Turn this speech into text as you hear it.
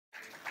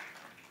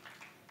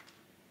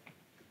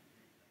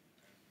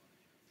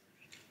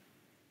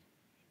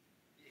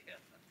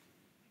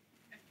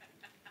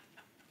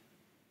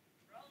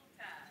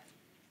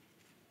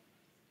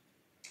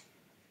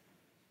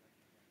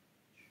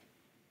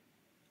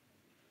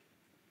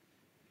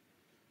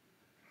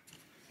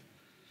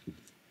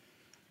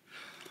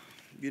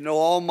You know,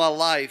 all my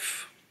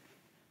life,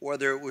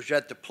 whether it was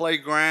at the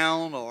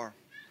playground or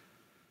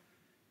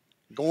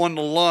going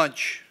to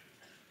lunch,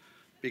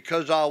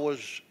 because I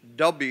was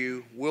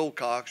W.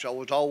 Wilcox, I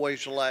was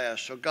always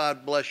last. So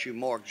God bless you,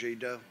 Mark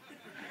Zito.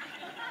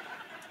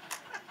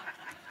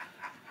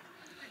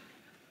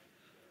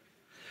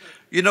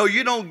 You know,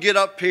 you don't get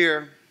up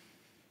here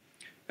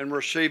and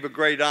receive a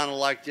great honor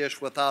like this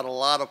without a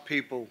lot of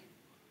people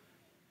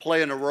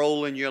playing a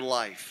role in your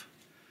life.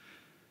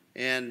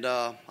 And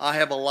I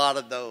have a lot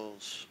of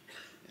those.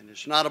 And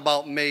it's not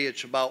about me,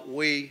 it's about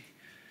we.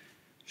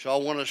 So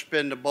I want to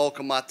spend the bulk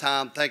of my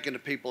time thanking the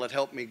people that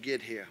helped me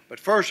get here. But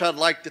first, I'd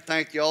like to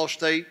thank the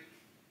Allstate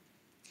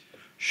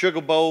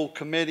Sugar Bowl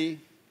Committee,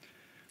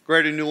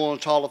 Greater New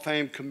Orleans Hall of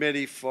Fame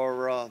Committee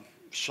for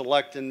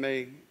selecting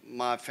me.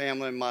 My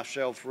family and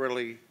myself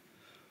really,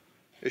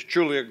 it's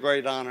truly a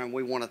great honor, and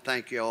we want to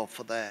thank you all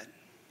for that.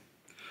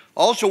 I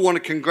also want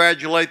to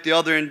congratulate the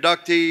other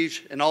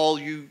inductees and all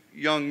you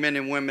young men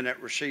and women that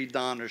received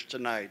honors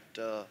tonight.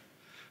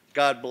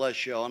 God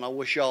bless y'all, and I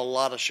wish y'all a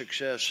lot of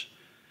success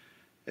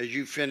as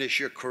you finish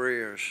your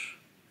careers.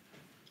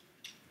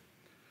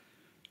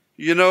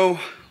 You know,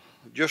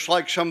 just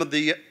like some of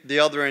the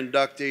other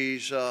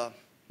inductees,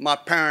 my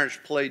parents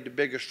played the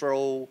biggest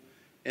role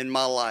in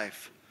my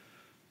life.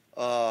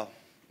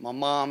 My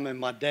mom and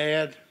my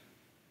dad.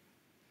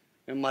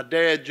 And my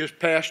dad just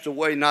passed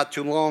away not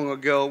too long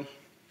ago,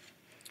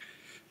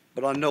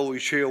 but I know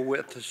he's here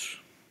with us.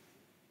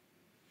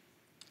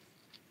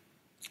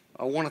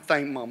 I want to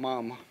thank my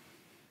mama.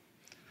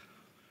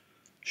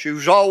 She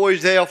was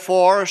always there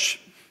for us,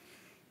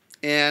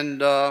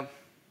 and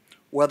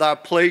whether I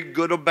played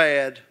good or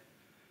bad,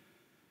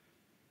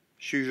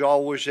 she's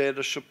always there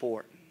to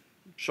support.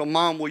 So,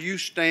 Mom, will you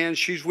stand?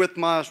 She's with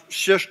my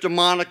sister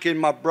Monica and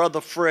my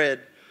brother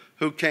Fred,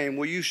 who came.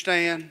 Will you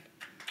stand?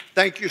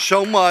 Thank you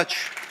so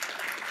much.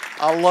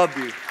 I love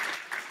you.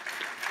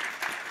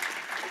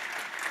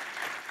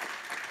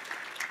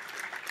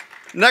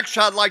 Next,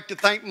 I'd like to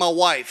thank my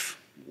wife.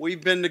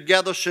 We've been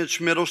together since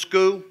middle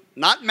school.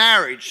 Not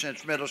married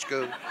since middle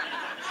school,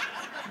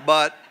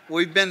 but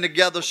we've been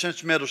together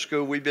since middle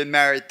school. We've been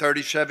married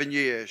 37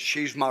 years.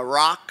 She's my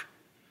rock.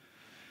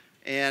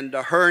 And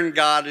her and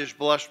God has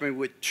blessed me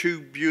with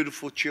two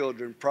beautiful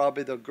children,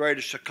 probably the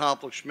greatest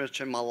accomplishments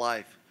in my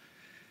life.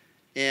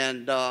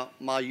 And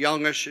my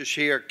youngest is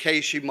here,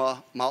 Casey.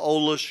 My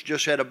oldest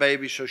just had a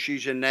baby, so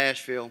she's in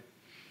Nashville.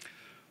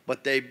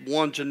 But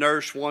one's a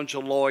nurse, one's a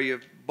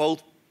lawyer,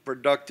 both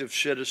productive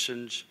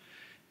citizens.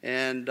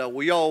 And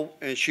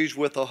and she's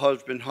with her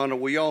husband, Hunter.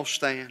 We all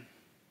stand.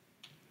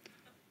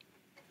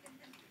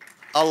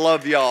 I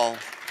love y'all.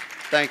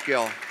 Thank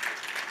y'all.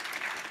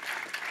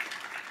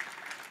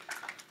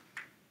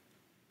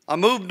 I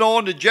moved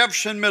on to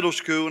Jefferson Middle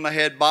School, and I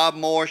had Bob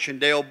Morse and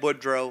Dale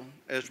Boudreau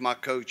as my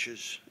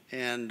coaches.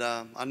 And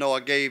I know I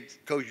gave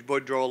Coach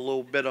Boudreau a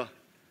little bit of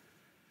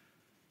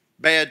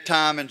bad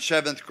time in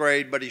 7th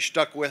grade, but he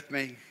stuck with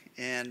me.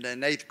 And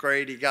in 8th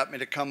grade, he got me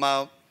to come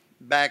out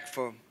back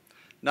for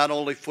not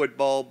only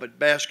football, but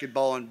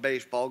basketball and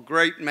baseball.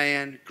 Great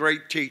man,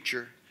 great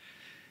teacher.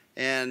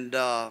 And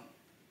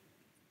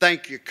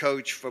thank you,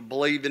 Coach, for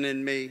believing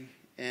in me.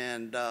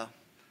 And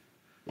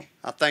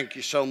I thank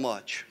you so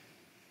much.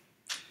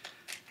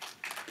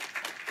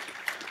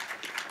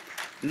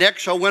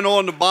 Next, I went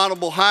on to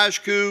Bonnabel High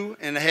School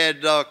and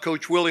had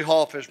Coach Willie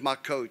Hoff as my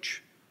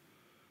coach.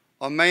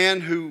 A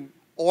man whose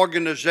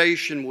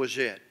organization was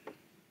it.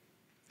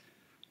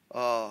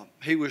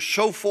 He was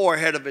so far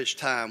ahead of his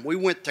time. We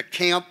went to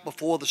camp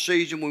before the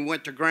season. We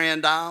went to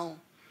Grand Isle.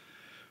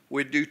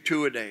 We'd do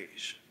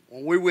 2-a-days.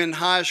 When we were in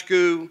high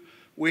school,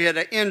 we had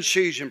an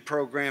in-season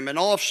program, an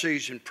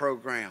off-season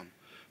program.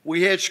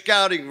 We had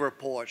scouting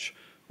reports.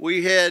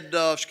 We had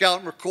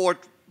scouting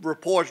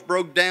reports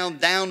broke down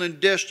and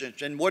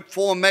distance and what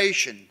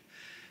formation.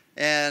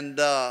 And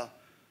I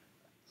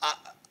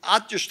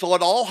just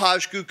thought all high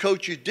school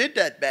coaches did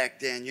that back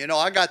then. You know,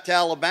 I got to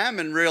Alabama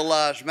and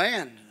realized,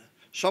 man,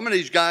 some of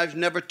these guys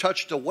never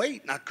touched a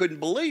weight, and I couldn't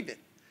believe it.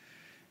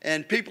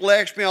 And people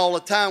ask me all the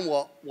time,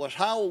 well,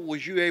 how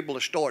was you able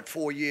to start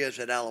 4 years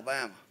at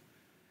Alabama?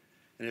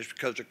 And it's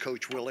because of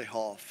Coach Willie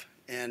Hoff.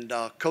 And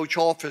Coach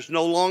Hoff is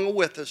no longer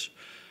with us,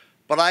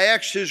 but I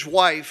asked his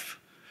wife,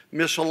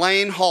 Miss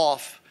Elaine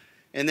Hoff,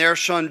 and their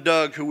son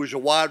Doug, who was a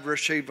wide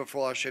receiver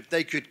for us, if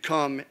they could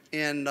come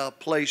in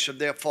place of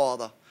their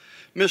father.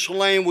 Miss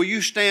Elaine, will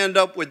you stand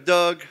up with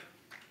Doug?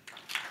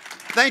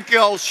 Thank you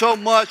all so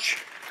much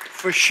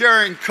for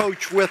sharing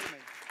Coach with me.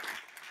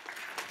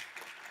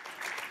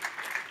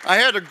 I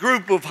had a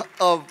group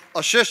of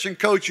assistant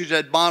coaches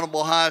at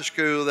Bonnabel High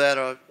School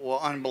that were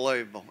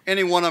unbelievable.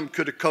 Any one of them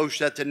could have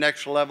coached at the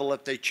next level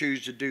if they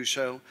choose to do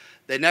so.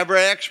 They never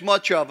asked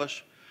much of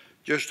us,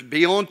 just to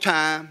be on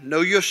time,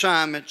 know your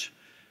assignments.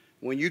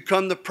 When you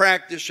come to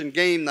practice and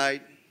game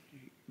night,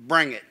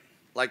 bring it.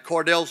 Like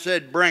Cordell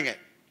said, bring it.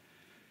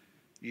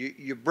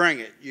 You bring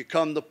it. You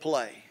come to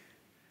play.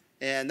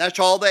 And that's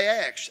all they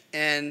asked.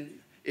 And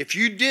if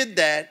you did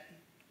that,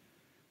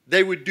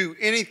 they would do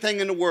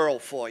anything in the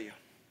world for you.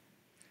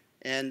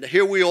 And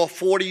here we are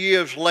 40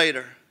 years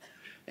later,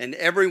 and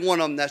every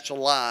one of them that's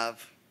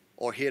alive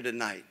are here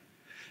tonight.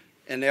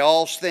 And they're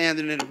all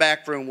standing in the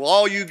back room. Will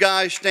all you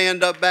guys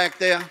stand up back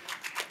there?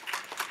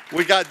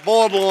 We got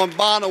Bonnabel,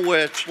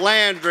 Bonnewitz,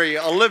 Landry,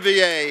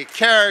 Olivier,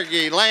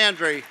 Carrigy,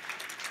 Landry,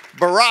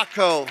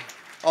 Baracco.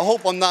 I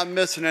hope I'm not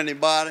missing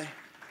anybody.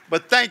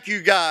 But thank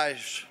you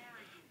guys.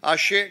 I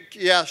said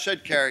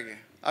Carrigy.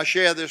 I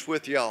share this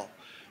with y'all.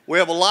 We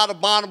have a lot of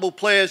Bonnabel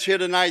players here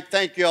tonight.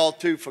 Thank y'all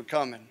too for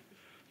coming.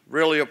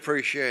 Really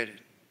appreciate it.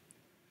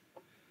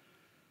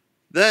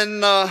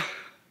 Then I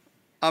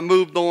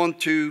moved on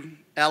to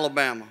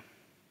Alabama.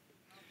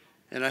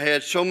 And I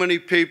had so many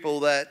people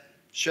that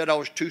said I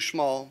was too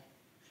small,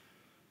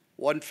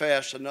 wasn't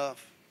fast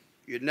enough,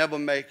 you'd never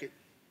make it.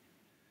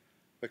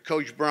 But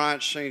Coach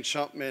Bryant seen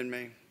something in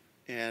me,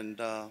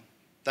 and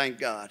thank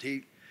God.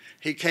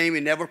 He came, he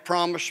never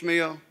promised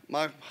me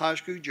my high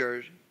school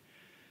jersey,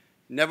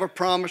 never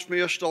promised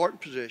me a starting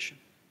position,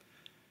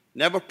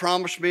 never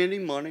promised me any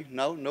money,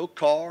 no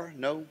car,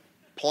 no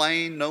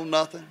plane, no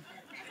nothing.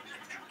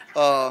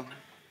 But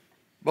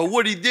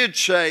what he did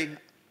say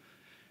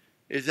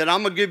is that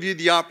I'm going to give you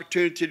the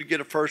opportunity to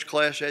get a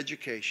first-class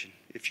education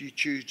if you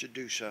choose to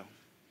do so.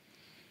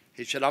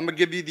 He said, I'm going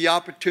to give you the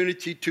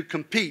opportunity to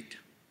compete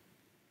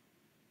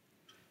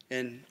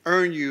and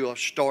earn you a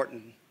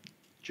starting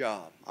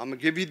job. I'm going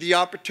to give you the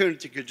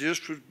opportunity, because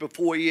this was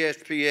before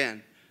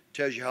ESPN,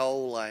 tells you how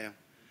old I am.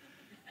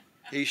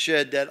 He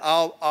said that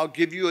I'll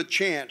give you a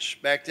chance,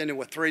 back then there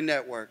were 3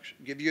 networks,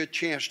 give you a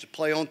chance to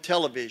play on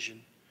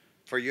television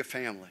for your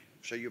family,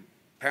 so your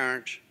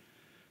parents,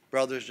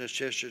 brothers and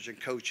sisters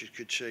and coaches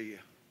could see you.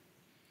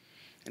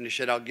 And he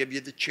said, I'll give you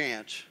the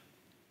chance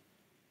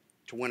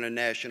to win a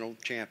national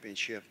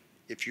championship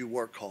if you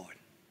work hard.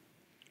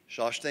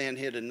 So I stand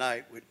here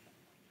tonight with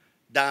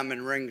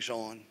diamond rings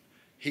on.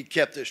 He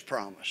kept his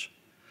promise.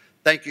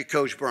 Thank you,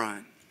 Coach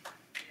Bryant.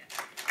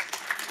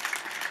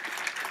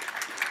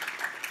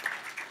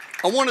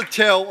 I want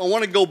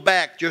to go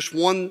back just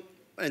one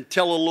and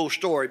tell a little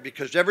story,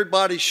 because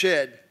everybody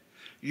said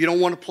you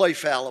don't want to play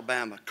for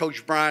Alabama.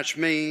 Coach Bryant's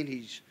mean.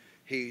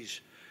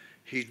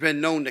 He's been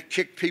known to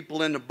kick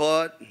people in the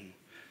butt and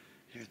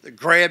to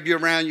grab you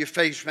around your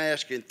face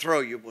mask and throw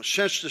you. Well,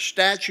 since the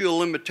statute of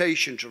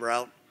limitations are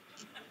out,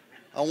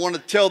 I want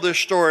to tell this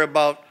story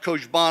about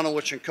Coach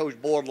Bonnewitz and Coach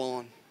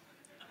Bordlawn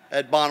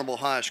at Bonnabel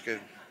High School.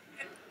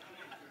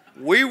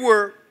 We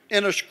were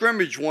in a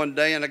scrimmage one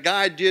day, and a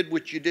guy did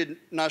what you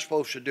not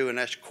supposed to do, and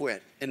that's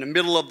quit in the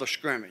middle of the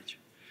scrimmage.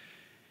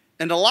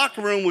 And the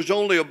locker room was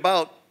only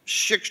about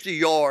 60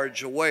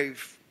 yards away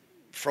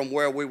from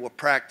where we were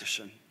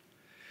practicing.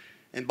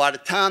 And by the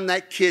time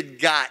that kid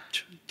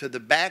got to the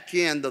back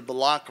end of the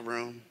locker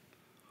room,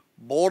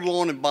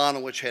 Bordlawn and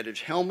Bonnewitz had his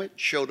helmet,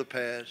 shoulder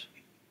pads,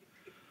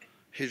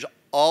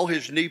 all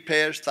his knee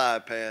pads, thigh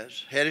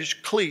pads, had his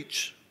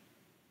cleats.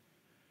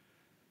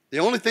 The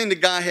only thing the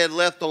guy had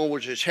left on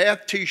was his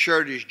half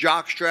T-shirt, his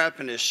jock strap,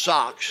 and his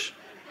socks.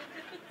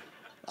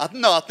 I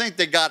think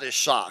they got his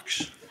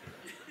socks.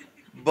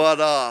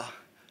 But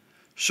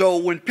so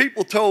when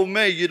people told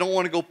me you don't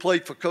want to go play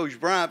for Coach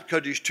Bryant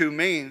because he's too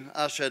mean,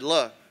 I said,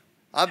 look,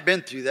 I've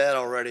been through that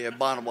already at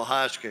Bonnabel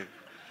High School.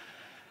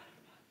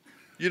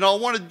 You know, I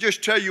want to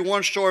just tell you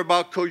one story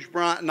about Coach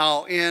Bryant, and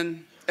I'll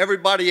end.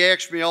 Everybody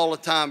asks me all the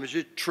time, is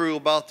it true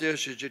about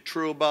this? Is it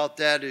true about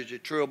that? Is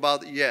it true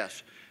about that?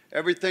 Yes.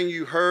 Everything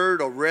you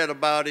heard or read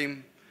about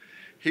him,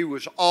 he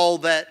was all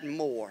that and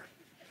more.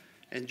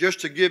 And just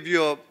to give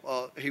you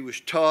he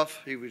was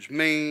tough, he was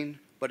mean,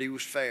 but he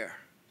was fair.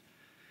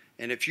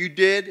 And if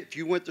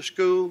you went to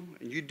school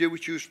and you did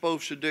what you were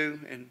supposed to do,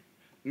 and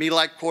me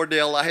like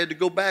Cordell, I had to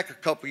go back a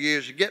couple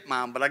years to get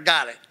mine, but I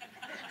got it.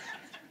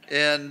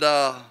 And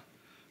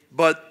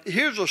but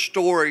here's a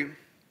story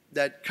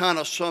that kind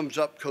of sums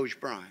up Coach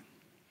Bryant.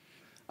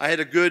 I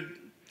had a good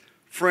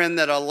friend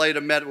that I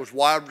later met, was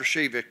wide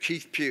receiver,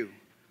 Keith Pugh.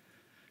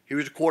 He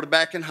was a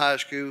quarterback in high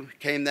school,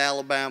 came to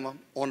Alabama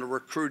on a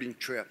recruiting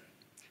trip.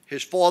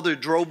 His father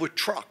drove a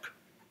truck.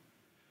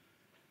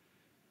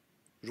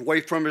 He was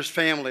away from his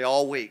family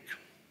all week.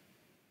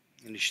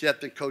 And he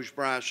stepped in Coach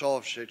Bryant's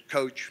office and said,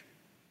 Coach,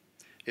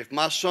 if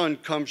my son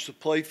comes to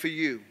play for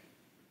you,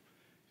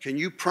 can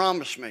you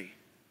promise me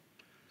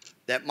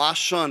that my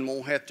son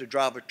won't have to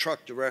drive a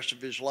truck the rest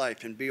of his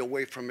life and be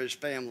away from his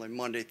family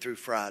Monday through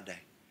Friday?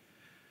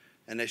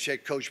 And they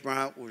said Coach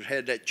Bryant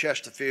had that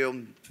Chesterfield,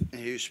 and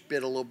he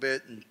spit a little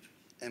bit,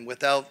 and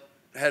without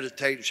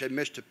hesitating said,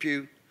 Mr.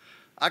 Pugh,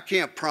 I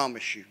can't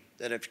promise you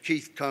that if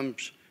Keith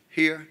comes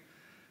here,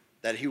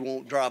 that he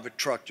won't drive a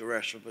truck the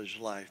rest of his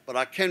life. But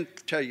I can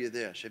tell you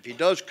this, if he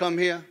does come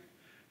here,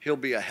 he'll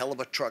be a hell of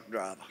a truck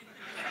driver.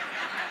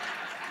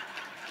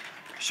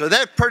 So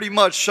that pretty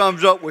much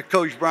sums up what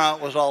Coach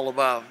Bryant was all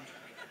about.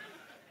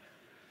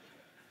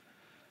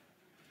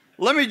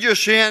 Let me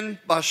just end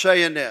by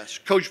saying this.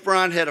 Coach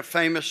Bryant had a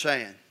famous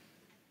saying.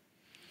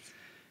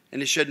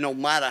 And he said, no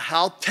matter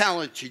how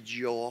talented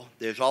you are,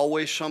 there's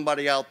always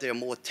somebody out there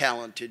more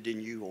talented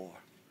than you are.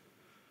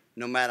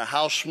 No matter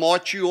how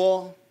smart you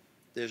are,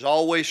 There's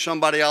always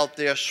somebody out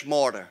there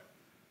smarter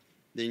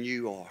than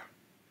you are.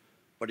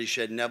 But he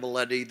said, never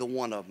let either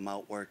one of them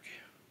outwork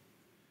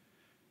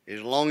you.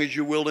 As long as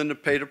you're willing to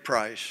pay the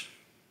price,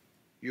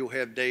 you'll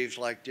have days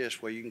like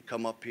this where you can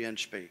come up here and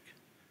speak.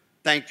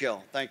 Thank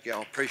y'all. Thank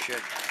y'all. Appreciate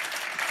it.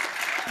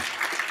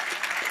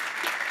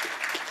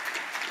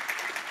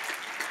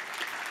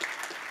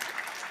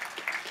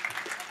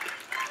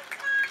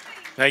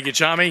 Thank you,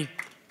 Tommy.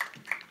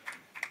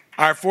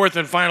 Our fourth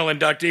and final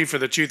inductee for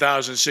the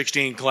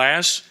 2016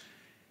 class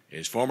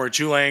is former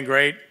Tulane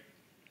great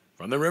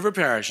from the River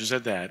Parishes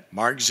at that,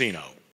 Mark Zeno.